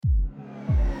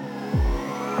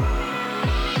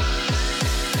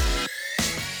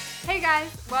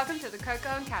guys, welcome to the Coco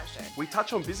and Kat Show. We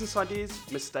touch on business ideas,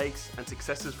 mistakes, and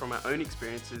successes from our own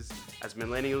experiences as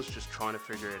millennials just trying to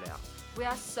figure it out. We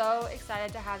are so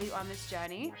excited to have you on this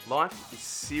journey. Life is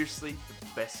seriously the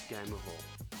best game of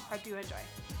all. Hope you enjoy.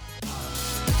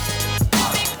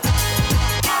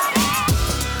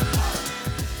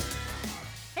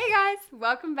 Hey guys,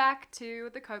 welcome back to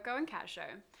the Coco and Kat Show.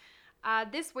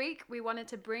 This week, we wanted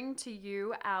to bring to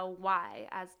you our why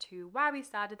as to why we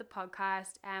started the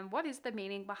podcast and what is the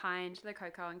meaning behind the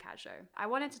Coco and Kat Show. I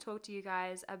wanted to talk to you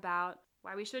guys about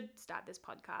why we should start this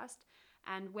podcast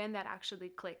and when that actually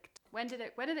clicked. When did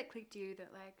it click to you that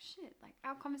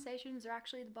our conversations are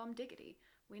actually the bomb diggity?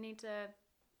 We need to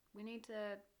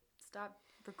start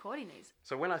recording these.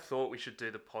 So when I thought we should do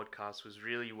the podcast was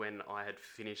really when I had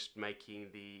finished making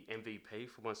the MVP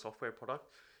for my software product.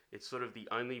 It's sort of the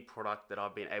only product that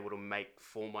I've been able to make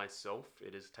for myself.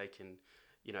 It has taken,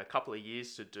 a couple of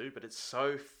years to do, but it's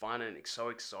so fun and it's so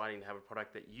exciting to have a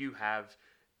product that you have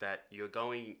that you're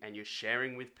going and you're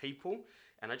sharing with people.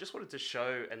 And I just wanted to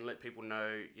show and let people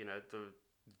know, the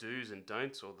do's and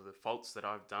don'ts or the faults that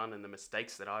I've done and the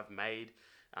mistakes that I've made.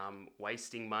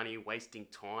 Wasting money, wasting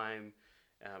time,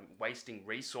 wasting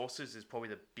resources is probably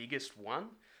the biggest one.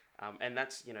 And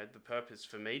that's, the purpose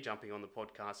for me jumping on the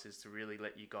podcast is to really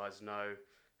let you guys know,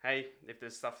 hey, if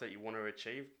there's stuff that you want to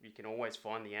achieve, you can always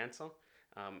find the answer.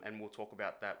 And we'll talk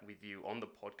about that with you on the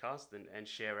podcast and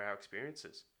share our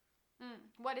experiences.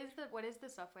 What is the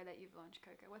software that you've launched,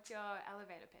 Coco? What's your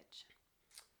elevator pitch?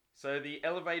 So the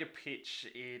elevator pitch,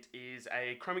 it is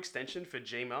a Chrome extension for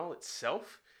Gmail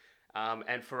itself.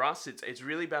 And for us, it's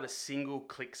really about a single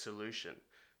click solution.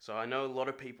 So I know a lot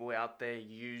of people out there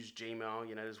use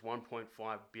Gmail. There's 1.5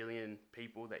 billion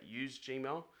people that use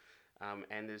Gmail,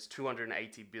 and there's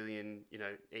 280 billion,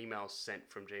 emails sent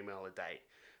from Gmail a day.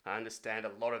 I understand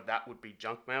a lot of that would be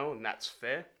junk mail, and that's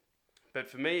fair. But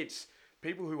for me, it's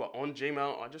people who are on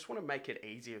Gmail. I just want to make it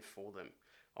easier for them.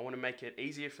 I want to make it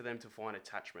easier for them to find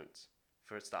attachments,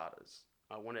 for starters.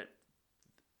 I want it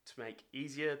to make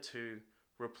easier to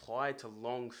reply to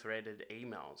long threaded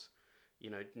emails.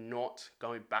 Not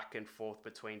going back and forth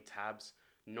between tabs,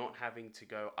 not having to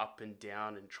go up and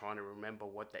down and trying to remember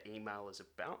what the email is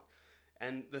about.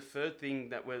 And the third thing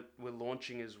that we're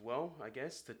launching as well, I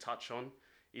guess, to touch on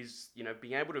is,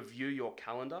 being able to view your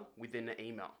calendar within the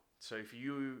email. So if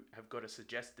you have got a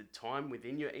suggested time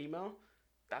within your email,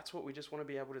 that's what we just want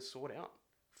to be able to sort out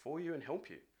for you and help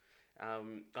you.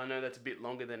 I know that's a bit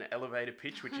longer than an elevator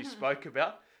pitch, which you spoke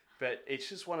about. But it's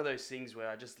just one of those things where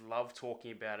I just love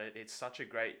talking about it. It's such a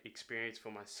great experience for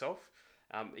myself.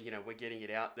 We're getting it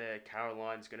out there.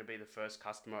 Caroline's going to be the first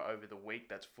customer over the week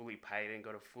that's fully paid and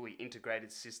got a fully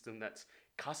integrated system that's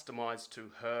customized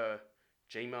to her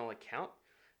Gmail account.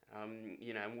 And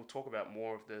we'll talk about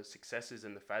more of the successes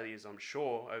and the failures, I'm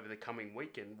sure, over the coming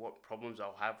week and what problems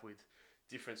I'll have with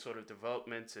different sort of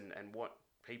developments and what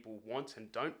people want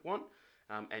and don't want,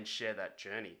 and share that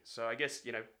journey. So I guess,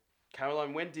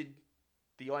 Caroline, when did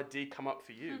the idea come up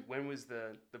for you? When was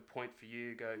the point for you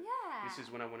to go, this is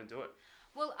when I want to do it?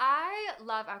 Well, I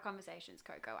love our conversations,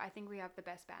 Coco. I think we have the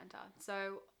best banter.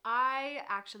 So I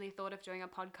actually thought of doing a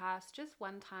podcast just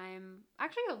one time,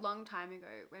 actually a long time ago,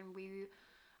 when we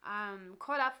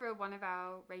caught up for one of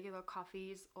our regular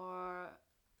coffees or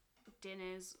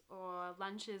dinners or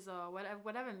lunches or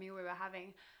whatever meal we were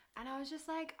having. And I was just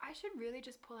like, I should really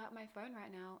just pull out my phone right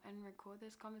now and record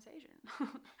this conversation.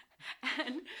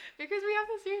 And because we have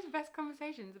the serious best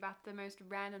conversations about the most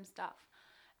random stuff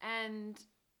and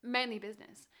mainly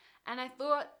business. And I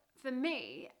thought for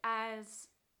me as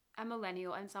a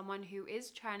millennial and someone who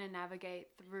is trying to navigate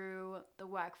through the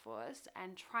workforce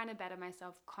and trying to better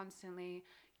myself constantly,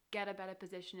 get a better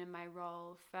position in my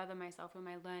role, further myself in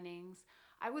my learnings,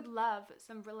 I would love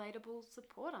some relatable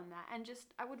support on that. And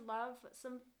I would love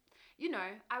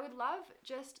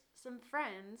just some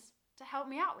friends to help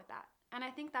me out with that. And I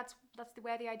think that's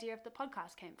where the idea of the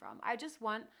podcast came from. I just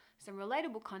want some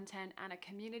relatable content and a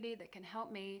community that can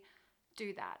help me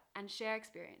do that and share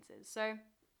experiences. So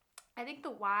I think the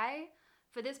why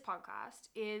for this podcast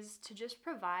is to just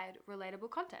provide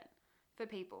relatable content for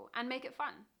people and make it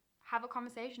fun. Have a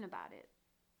conversation about it.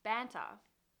 Banter.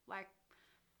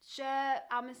 Share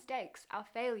our mistakes, our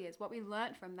failures, what we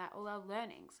learned from that, all our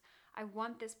learnings. I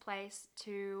want this place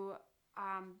to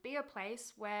be a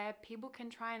place where people can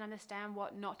try and understand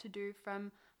what not to do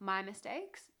from my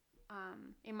mistakes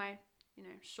in my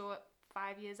short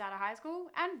 5 years out of high school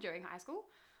and during high school,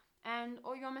 and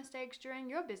all your mistakes during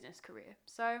your business career.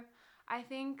 So I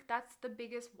think that's the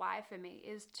biggest why for me,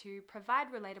 is to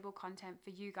provide relatable content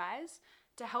for you guys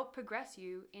to help progress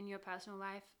you in your personal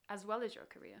life as well as your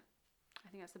career. I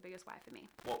think that's the biggest why for me.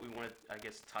 What we want to, I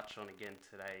guess, touch on again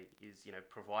today is,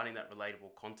 providing that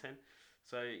relatable content.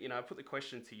 So, I put the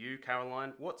question to you,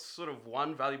 Caroline. What's sort of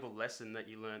one valuable lesson that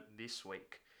you learned this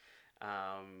week,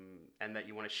 and that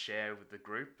you want to share with the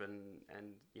group, and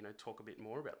talk a bit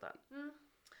more about that?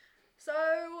 So,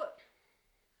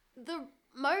 the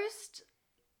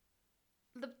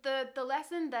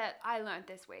lesson that I learned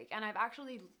this week, and I've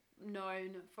actually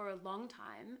known for a long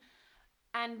time,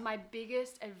 and my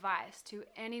biggest advice to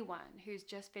anyone who's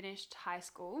just finished high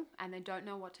school and they don't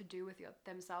know what to do with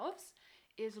themselves,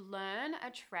 is learn a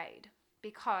trade.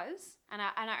 Because, and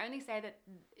I only say that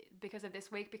because of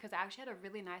this week, because I actually had a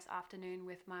really nice afternoon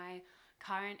with my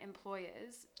current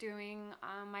employers, doing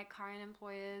my current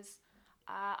employers'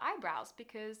 eyebrows,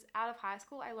 because out of high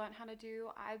school I learned how to do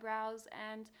eyebrows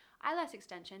and eyelash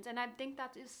extensions, and I think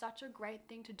that is such a great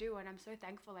thing to do, and I'm so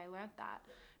thankful I learned that,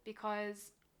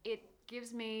 because it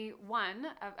gives me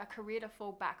a career to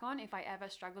fall back on if I ever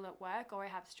struggle at work or I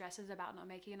have stresses about not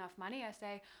making enough money. I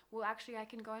say, well, actually I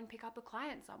can go and pick up a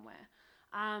client somewhere,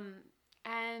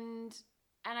 and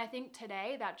I think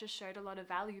today that just showed a lot of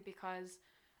value, because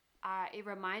it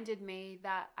reminded me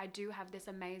that I do have this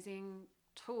amazing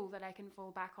tool that I can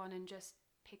fall back on and just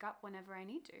pick up whenever I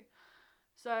need to.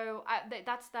 So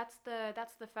that's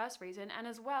the first reason, and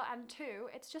as well, and two,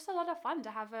 it's just a lot of fun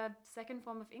to have a second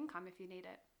form of income if you need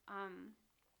it.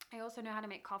 I also know how to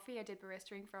make coffee. I did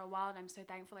baristering for a while, and I'm so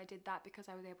thankful I did that because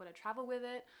I was able to travel with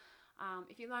it.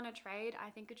 If you learn a trade, I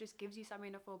think it just gives you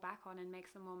something to fall back on and make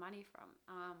some more money from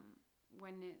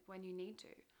when you need to.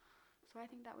 So I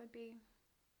think that would be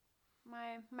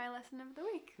my lesson of the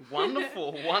week.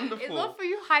 Wonderful. It's all for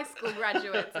you high school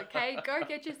graduates, okay? Go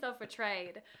get yourself a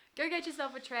trade.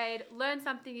 Learn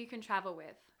something you can travel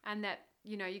with, and that,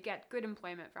 you get good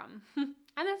employment from. And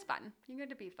that's fun. You got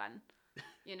to be fun,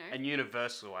 And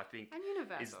universal, I think, and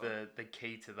universal is the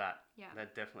key to that. Yeah.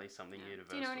 That's definitely something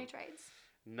universal. Do you know any trades?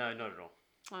 No, not at all.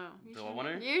 Oh, Do I want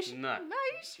to? You should. No. No,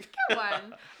 you should get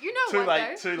one. You know Too what,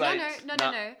 late, though? too late.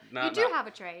 No. You do have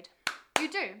a trade. You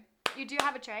do. You do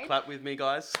have a trade. Clap with me,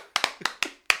 guys.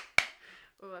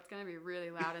 Oh, that's going to be really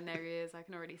loud in their ears. I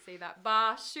can already see that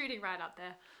bar shooting right up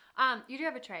there. You do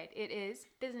have a trade. It is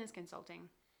business consulting.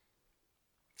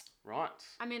 Right.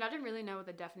 I mean, I didn't really know what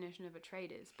the definition of a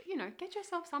trade is, but, get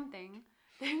yourself something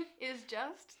that is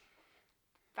just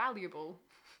valuable,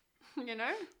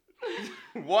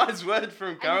 Wise word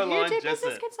from Caroline and you do Jessup.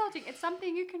 business consulting. It's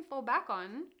something you can fall back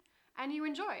on and you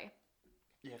enjoy.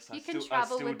 Yes, you can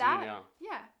travel with that. Now.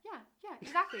 Yeah,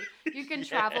 exactly. You can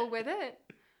travel with it.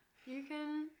 You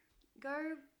can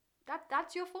go.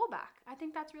 That's your fallback. I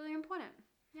think that's really important.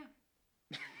 Yeah.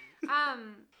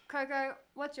 Coco,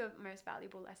 what's your most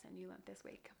valuable lesson you learned this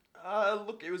week?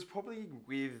 Look, it was probably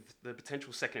with the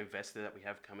potential second investor that we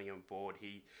have coming on board.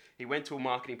 He went to a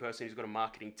marketing person who's got a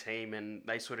marketing team, and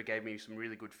they sort of gave me some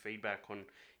really good feedback on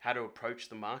how to approach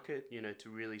the market, to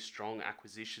really strong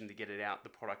acquisition to get the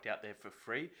product out there for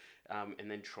free, and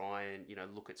then try and,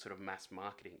 look at sort of mass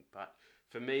marketing. But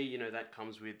for me, that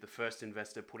comes with the first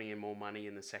investor putting in more money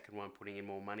and the second one putting in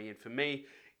more money. And for me,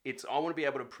 I want to be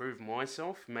able to prove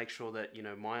myself, make sure that,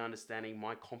 my understanding,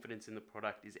 my confidence in the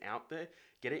product is out there,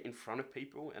 get it in front of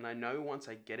people. And I know once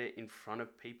I get it in front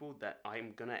of people that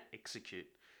I'm going to execute.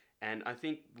 And I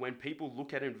think when people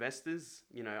look at investors,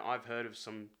 I've heard of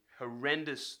some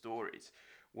horrendous stories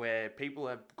where people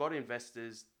have got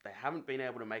investors, they haven't been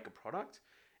able to make a product,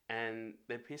 and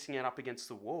they're pissing it up against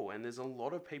the wall. And there's a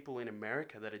lot of people in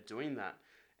America that are doing that.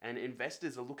 And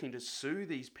investors are looking to sue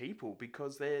these people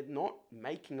because they're not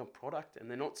making a product and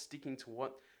they're not sticking to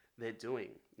what they're doing.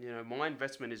 My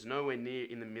investment is nowhere near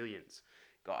in the millions,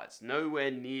 guys.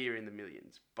 Nowhere near in the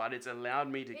millions. But it's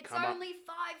allowed me to come up. It's only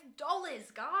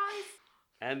 $5, guys.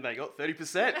 And they got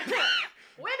 30%.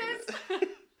 Winners.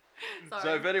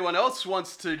 So if anyone else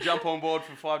wants to jump on board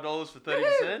for $5 for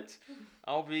 30%,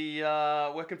 I'll be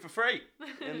working for free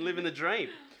and living the dream.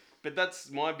 But that's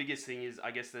my biggest thing is,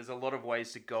 I guess there's a lot of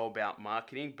ways to go about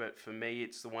marketing, but for me,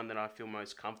 it's the one that I feel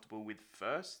most comfortable with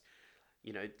first,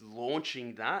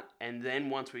 launching that. And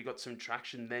then once we got some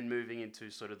traction, then moving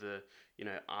into sort of the,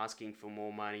 asking for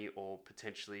more money or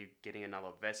potentially getting another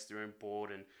investor on board,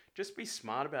 and just be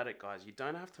smart about it, guys. You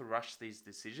don't have to rush these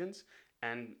decisions.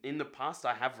 And in the past,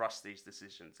 I have rushed these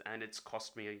decisions and it's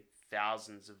cost me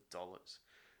thousands of dollars.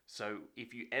 So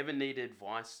if you ever need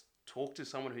advice, talk to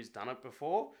someone who's done it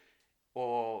before,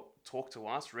 or talk to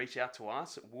us, reach out to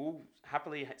us. We'll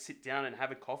happily sit down and have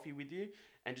a coffee with you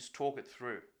and just talk it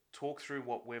through. Talk through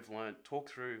what we've learned. Talk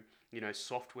through,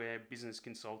 software, business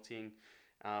consulting,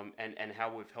 and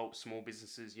how we've helped small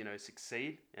businesses,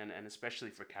 succeed. And especially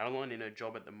for Caroline in her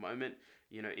job at the moment,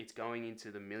 it's going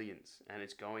into the millions and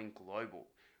it's going global.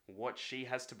 What she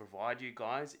has to provide you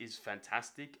guys is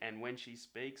fantastic. And when she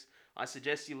speaks, I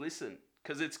suggest you listen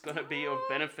because it's going to be of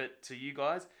benefit to you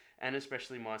guys and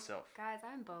especially myself. Guys,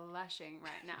 I'm blushing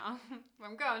right now.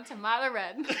 I'm going tomato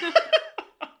red.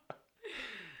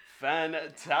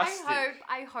 Fantastic.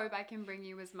 I hope I can bring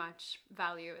you as much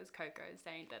value as Coco is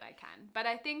saying that I can. But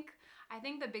I think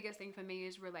the biggest thing for me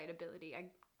is relatability. I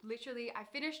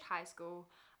finished high school.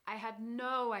 I had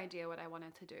no idea what I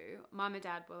wanted to do. Mom and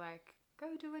Dad were like,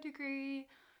 go do a degree,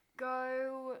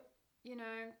 go,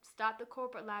 start the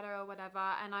corporate ladder or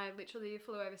whatever. And I literally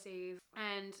flew overseas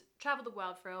and traveled the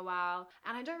world for a while.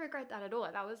 And I don't regret that at all.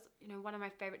 That was, one of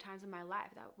my favorite times in my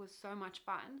life. That was so much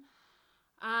fun.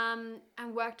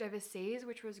 And worked overseas,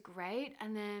 which was great.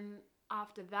 And then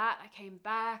after that, I came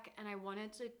back and I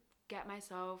wanted to get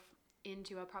myself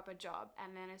into a proper job.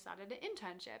 And then I started an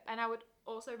internship. And I would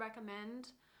also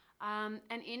recommend an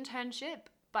internship,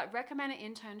 but recommend an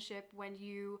internship when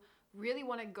you really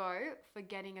want to go for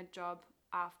getting a job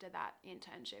after that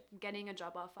internship, getting a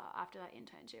job offer after that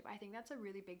internship. I think that's a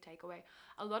really big takeaway.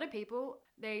 A lot of people,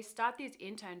 they start these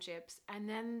internships and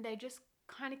then they just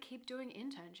kind of keep doing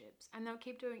internships, and they'll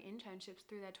keep doing internships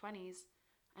through their 20s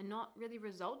and not really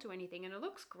result to anything. And it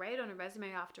looks great on a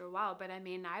resume after a while, but I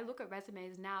mean, I look at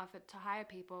resumes now to hire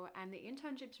people, and the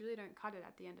internships really don't cut it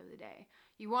at the end of the day.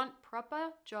 You want proper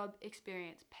job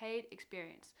experience, paid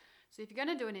experience. So if you're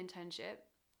going to do an internship,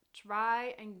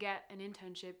 try and get an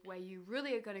internship where you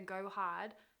really are going to go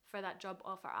hard for that job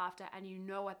offer after, and you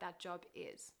know what that job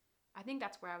is. I think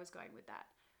that's where I was going with that.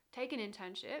 Take an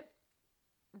internship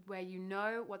where you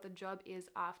know what the job is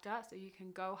after, so you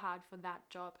can go hard for that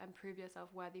job and prove yourself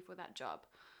worthy for that job.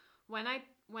 When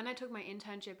I took my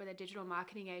internship at a digital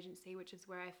marketing agency, which is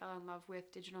where I fell in love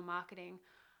with digital marketing,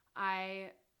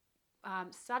 I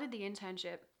started the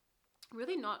internship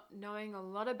really not knowing a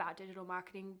lot about digital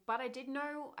marketing, but I did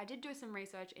do some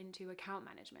research into account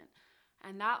management,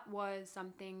 and that was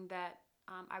something that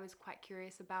I was quite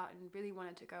curious about and really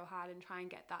wanted to go hard and try and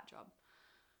get that job.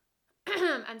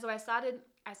 And so I started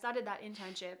that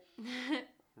internship.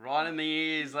 Right in the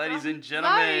ears, ladies and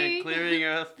gentlemen, clearing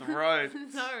her throat.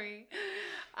 Sorry.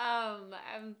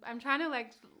 I'm trying to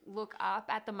look up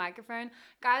at the microphone.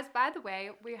 Guys, by the way,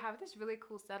 we have this really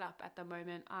cool setup at the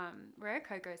moment. We're at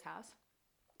Coco's house,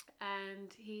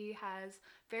 and he has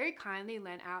very kindly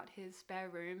lent out his spare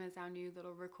room as our new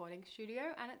little recording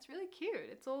studio, and it's really cute.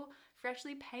 It's all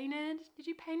freshly painted. Did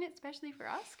you paint it especially for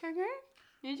us, Coco?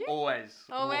 Did you? Always.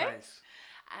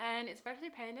 And it's freshly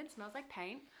painted, smells like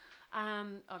paint,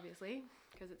 obviously,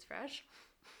 because it's fresh.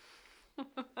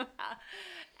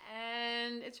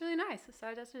 And it's really nice.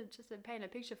 So just to paint a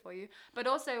picture for you. But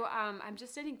also, I'm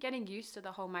just getting used to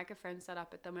the whole microphone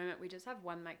setup at the moment. We just have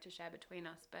one mic to share between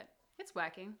us, but it's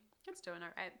working. It's doing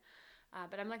all right.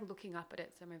 But I'm looking up at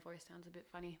it, so my voice sounds a bit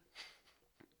funny.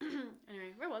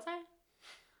 Anyway, where was I?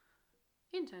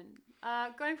 Intern.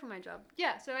 Going for my job.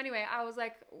 Yeah, so anyway, I was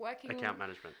working... Account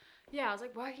management. Yeah, I was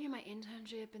working in my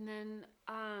internship, and then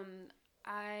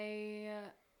I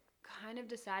kind of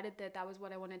decided that was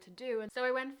what I wanted to do. And so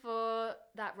I went for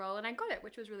that role and I got it,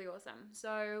 which was really awesome.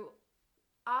 So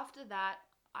after that,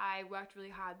 I worked really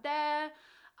hard there.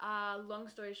 Long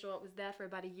story short, was there for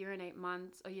about a year and 8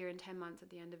 months, or year and 10 months at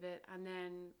the end of it, and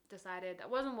then decided that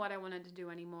wasn't what I wanted to do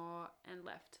anymore and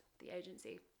left the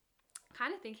agency.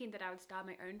 Kind of thinking that I would start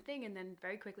my own thing, and then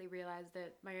very quickly realized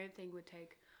that my own thing would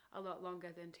take a lot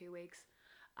longer than 2 weeks.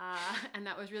 And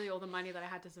that was really all the money that I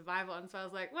had to survive on. So I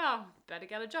was like, well, better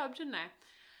get a job, shouldn't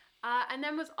I? And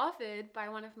then was offered by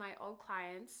one of my old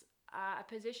clients a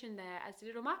position there as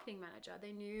digital marketing manager.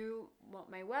 They knew what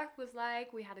my work was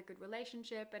like. We had a good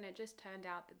relationship, and it just turned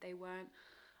out that they weren't.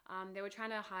 They were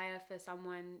trying to hire for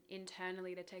someone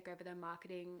internally to take over their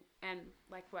marketing, and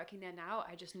working there now,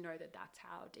 I just know that that's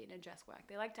how Dean and Jess work.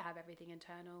 They like to have everything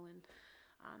internal, and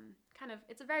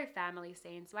it's a very family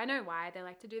scene. So I know why they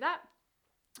like to do that.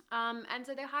 And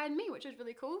so they hired me, which was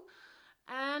really cool.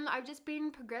 And I've just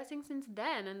been progressing since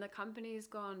then, and the company's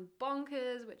gone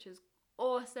bonkers, which is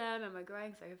awesome, and we're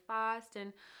growing so fast.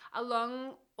 And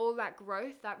along all that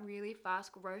growth, that really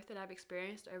fast growth that I've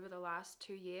experienced over the last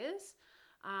 2 years,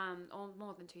 or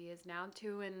more than 2 years now,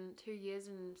 2 years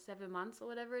and 7 months or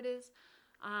whatever it is,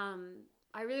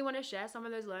 I really want to share some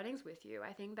of those learnings with you.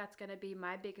 I think that's going to be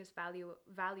my biggest value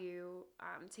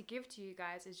to give to you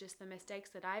guys, is just the mistakes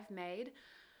that I've made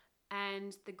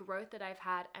and the growth that I've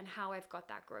had and how I've got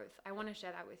that growth. I want to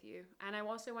share that with you. And I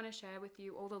also want to share with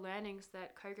you all the learnings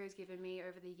that Coco's given me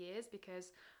over the years,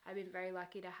 because I've been very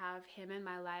lucky to have him in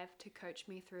my life to coach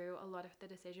me through a lot of the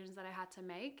decisions that I had to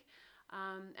make.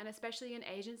 And especially in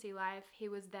agency life, he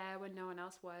was there when no one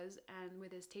else was. And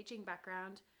with his teaching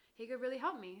background, he could really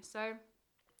help me. So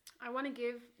I want to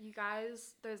give you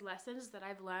guys those lessons that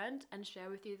I've learned and share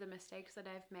with you the mistakes that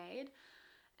I've made.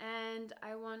 And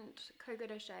I want Coco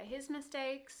to share his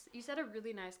mistakes. You said a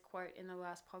really nice quote in the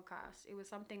last podcast. It was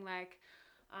something like,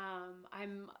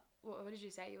 what did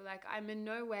you say? You were like, I'm in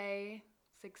no way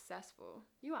successful.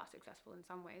 You are successful in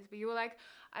some ways, but you were like,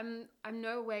 I'm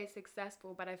no way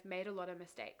successful, but I've made a lot of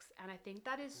mistakes. And I think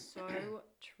that is so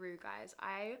true, guys.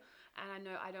 I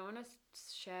know I don't want to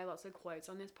share lots of quotes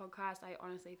on this podcast. I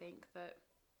honestly think that,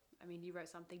 I mean, you wrote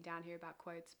something down here about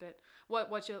quotes, but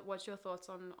what's your thoughts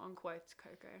on quotes,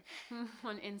 Coco?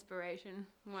 On inspiration?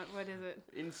 What is it?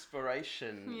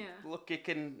 Inspiration. Yeah. Look, it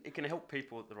can help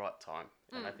people at the right time,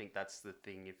 and I think that's the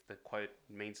thing. If the quote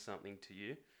means something to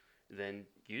you, then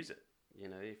use it. You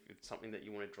know, if it's something that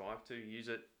you want to drive to, use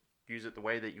it the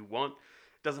way that you want.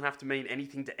 It doesn't have to mean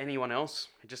anything to anyone else.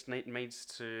 It just means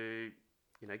to,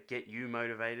 you know, get you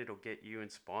motivated or get you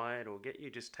inspired or get you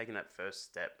just taking that first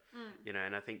step, you know,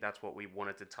 and I think that's what we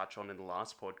wanted to touch on in the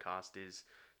last podcast, is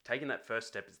taking that first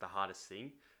step is the hardest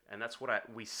thing. And that's what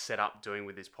we set up doing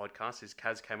with this podcast. Is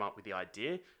Kaz came up with the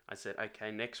idea. I said, okay,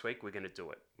 next week we're going to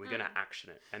do it. We're going to action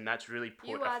it. And that's really put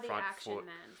you a are the front action foot.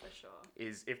 man, for sure.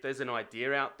 Is if there's an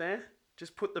idea out there,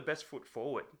 just put the best foot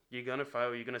forward. You're going to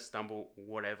fail, you're going to stumble,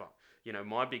 whatever. You know,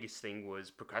 my biggest thing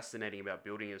was procrastinating about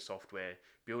building a software,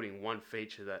 building one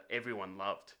feature that everyone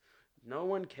loved. No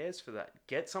one cares for that.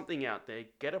 Get something out there,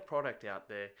 get a product out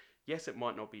there. Yes, it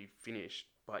might not be finished,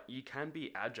 but you can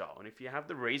be agile. And if you have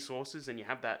the resources and you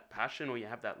have that passion or you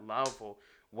have that love or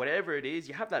whatever it is,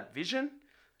 you have that vision,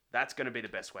 that's going to be the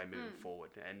best way moving forward.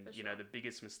 And, you know, the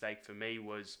biggest mistake for me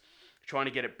was trying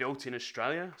to get it built in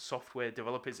Australia, software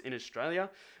developers in Australia,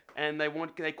 and they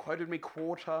quoted me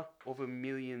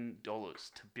 $250,000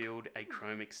 to build a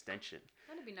Chrome extension.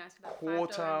 That'd be nice for that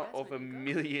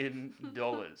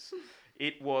 $250,000.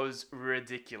 It was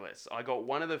ridiculous. I got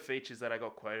one of the features that I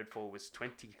got quoted for was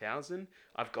 $20,000.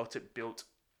 I've got it built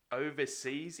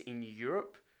overseas in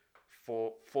Europe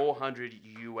for $400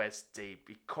 USD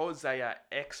because they are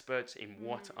experts in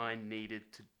what I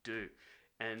needed to do.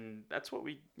 And that's what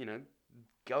we, you know,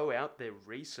 go out there,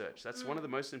 research. That's one of the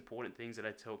most important things that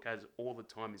I tell Kaz all the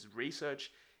time is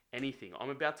research anything.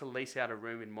 I'm about to lease out a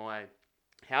room in my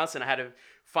house, and I had a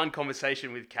fun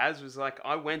conversation with Kaz. It was like,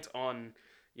 I went on,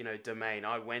 you know, Domain.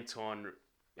 I went on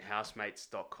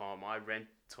housemates.com. I went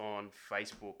on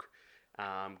Facebook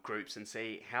groups and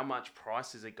see how much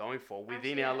prices are going for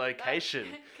within our location.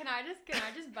 Can I just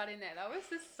butt in there? That was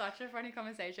just such a funny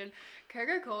conversation.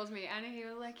 Coco calls me and he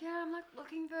was like, yeah, I'm like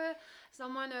looking for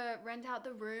someone to rent out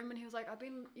the room. And he was like, I've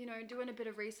been, you know, doing a bit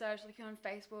of research, looking on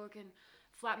Facebook and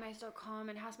flatmates.com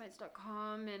and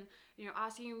housemates.com, and, you know,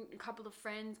 asking a couple of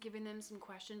friends, giving them some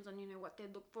questions on, you know, what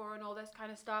they'd look for and all this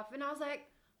kind of stuff. And I was like,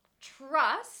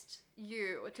 trust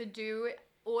you to do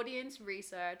audience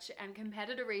research and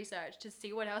competitor research to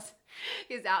see what else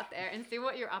is out there and see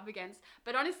what you're up against.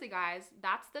 But honestly, guys,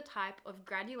 that's the type of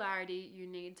granularity you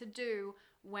need to do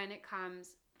when it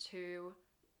comes to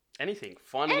anything.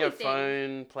 Finding a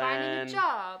phone plan. Finding a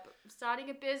job,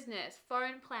 starting a business,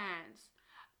 phone plans,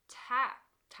 tax?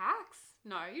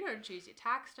 No, you don't choose your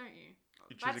tax, don't you?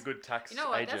 You choose a good tax agent.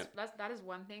 You know what? That is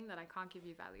one thing that I can't give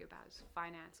you value about is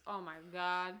finance. Oh my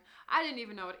God. I didn't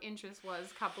even know what interest was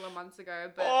a couple of months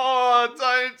ago. But oh,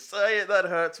 don't say it. That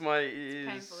hurts my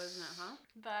ears. It's painful, isn't it, huh?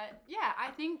 But yeah,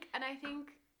 I think,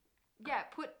 yeah,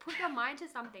 put your mind to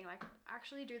something. Like,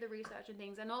 actually do the research and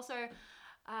things. And also,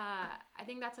 I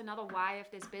think that's another why of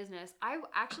this business. I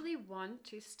actually want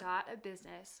to start a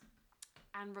business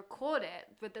and record it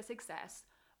with the success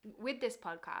with this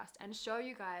podcast and show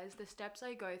you guys the steps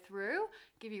I go through,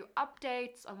 give you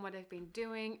updates on what I've been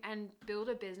doing, and build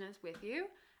a business with you,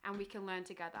 and we can learn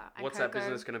together. And what's that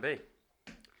business going to be?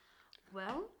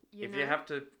 Well, if you have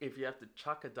to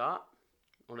chuck a dart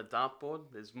on a dartboard,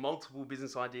 there's multiple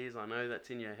business ideas. I know that's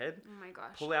in your head. Oh my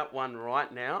gosh. Pull out one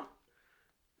right now,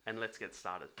 and let's get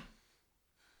started.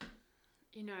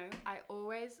 You know,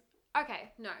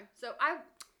 So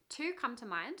two come to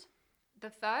mind. The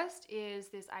first is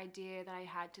this idea that I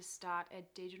had to start a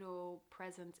digital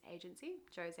presence agency,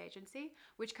 Joe's agency,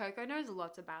 which Coco knows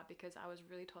lots about because I was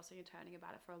really tossing and turning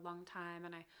about it for a long time,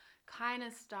 and I kind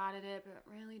of started it, but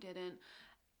really didn't.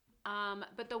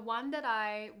 But the one that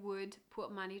I would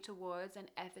put money towards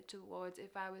and effort towards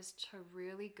if I was to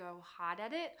really go hard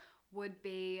at it would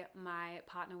be my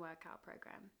partner workout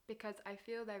program, because I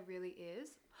feel there really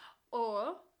is.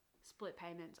 Or split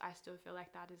payments. I still feel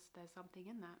like there's something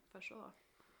in that for sure.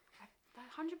 That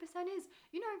 100% is.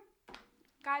 You know,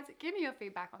 guys, give me your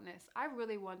feedback on this. I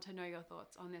really want to know your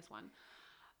thoughts on this one.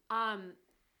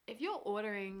 If you're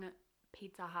ordering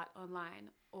Pizza Hut online,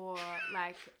 or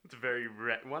like... It's very...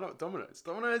 Why not Domino's?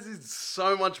 Domino's is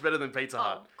so much better than Pizza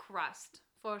Hut. Crust,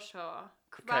 for sure.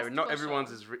 Okay, but not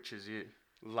everyone's as rich as you.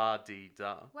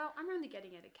 La-dee-da. Well, I'm only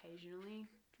getting it occasionally,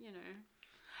 you know.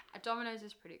 Domino's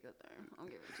is pretty good though. I'll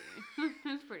give it to you.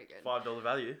 It's pretty good. $5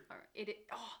 value.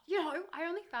 You know, I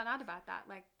only found out about that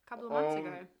like a couple of months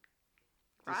ago.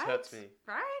 This Right? hurts me.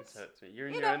 Right? This hurts me. You're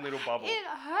in your own little bubble. It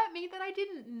hurt me that I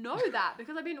didn't know that,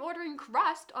 because I've been ordering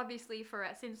crust obviously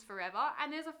since forever,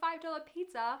 and there's a $5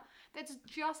 pizza that's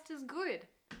just as good.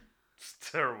 It's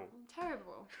terrible.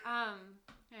 Terrible.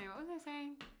 Anyway, what was I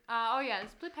saying? Oh yeah,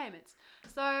 split payments.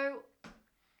 So,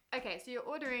 okay, so you're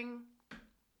ordering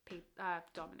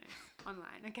Domino's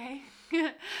online, okay?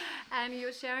 And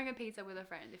you're sharing a pizza with a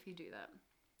friend if you do that.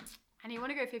 And you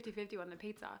want to go 50-50 on the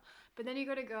pizza, but then you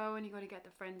got to go and you got to get the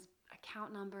friend's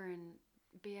account number and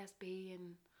BSB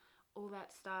and all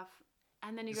that stuff.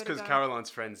 And then you got to go... It's because Caroline's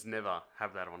friends never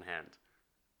have that on hand.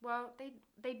 Well,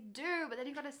 they do, but then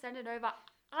you got to send it over.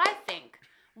 I think,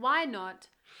 why not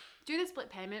do the split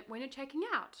payment when you're checking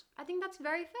out? I think that's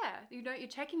very fair. You know, you're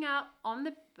checking out on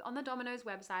the Domino's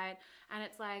website, and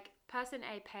it's like person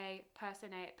A pay, person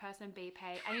B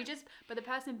pay, and but the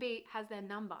person B has their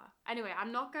number. Anyway,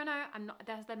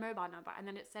 that's their mobile number, and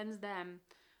then it sends them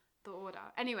the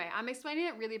order. Anyway, I'm explaining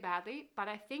it really badly, but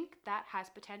I think that has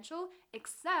potential,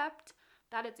 except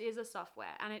that it is a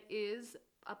software, and it is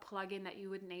a plugin that you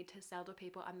would need to sell to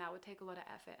people, and that would take a lot of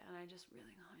effort, and I just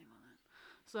really can't be bothered.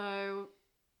 So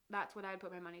that's what I'd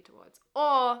put my money towards.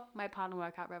 Or my partner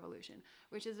workout revolution,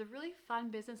 which is a really fun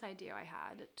business idea I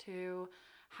had, to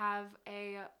have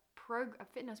a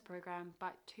fitness program,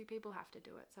 but 2 people have to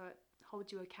do it, so it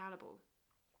holds you accountable.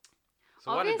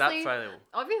 So why did that fail?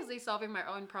 Obviously solving my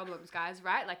own problems, guys,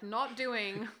 right? Like not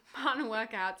doing partner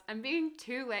workouts and being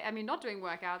too late. I mean, not doing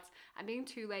workouts and being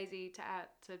too lazy to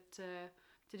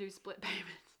do split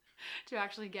payments, to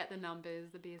actually get the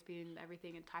numbers, the BSB and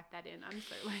everything, and type that in. I'm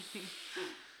so lazy.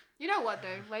 You know what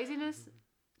though? Laziness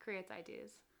creates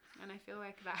ideas, and I feel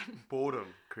like that.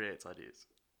 Boredom creates ideas.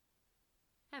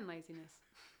 And laziness.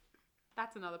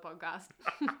 That's another podcast.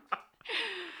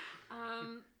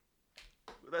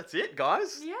 That's it,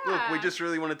 guys. Yeah. Look, we just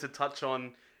really wanted to touch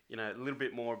on, you know, a little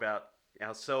bit more about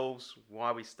ourselves,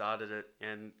 why we started it,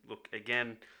 and look,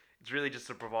 again, it's really just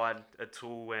to provide a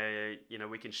tool where, you know,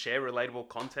 we can share relatable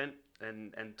content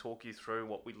and talk you through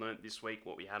what we learnt this week,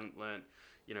 what we hadn't learnt,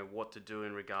 you know, what to do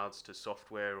in regards to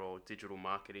software or digital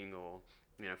marketing, or,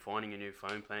 you know, finding a new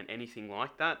phone plan, anything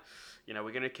like that. You know,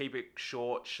 we're going to keep it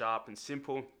short, sharp, and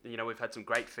simple. You know, we've had some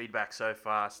great feedback so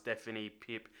far. Stephanie,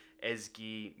 Pip,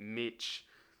 Ezgi, Mitch,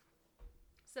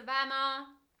 Savannah.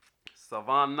 Yes, my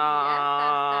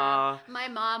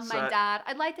mom, my dad.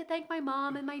 I'd like to thank my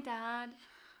mom and my dad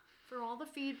for all the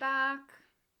feedback.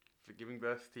 For giving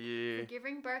birth to you.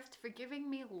 For giving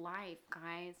me life,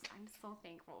 guys. I'm so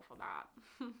thankful for that.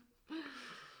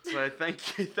 So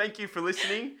thank you for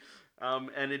listening.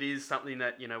 And it is something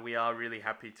that, you know, we are really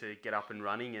happy to get up and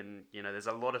running, and, you know, there's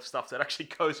a lot of stuff that actually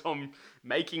goes on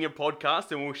making a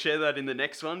podcast, and we'll share that in the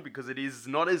next one, because it is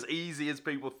not as easy as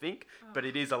people think, but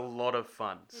it is a lot of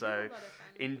fun. So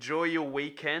enjoy your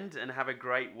weekend and have a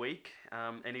great week.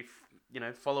 And if, you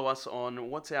know, follow us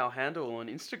on, what's our handle on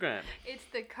Instagram? It's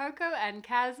the Coco and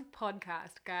Kaz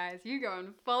podcast, guys. You go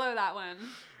and follow that one.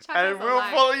 And we'll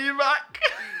follow you back.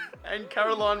 And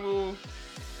Caroline will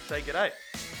say g'day.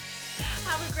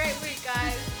 Have a great week,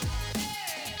 guys.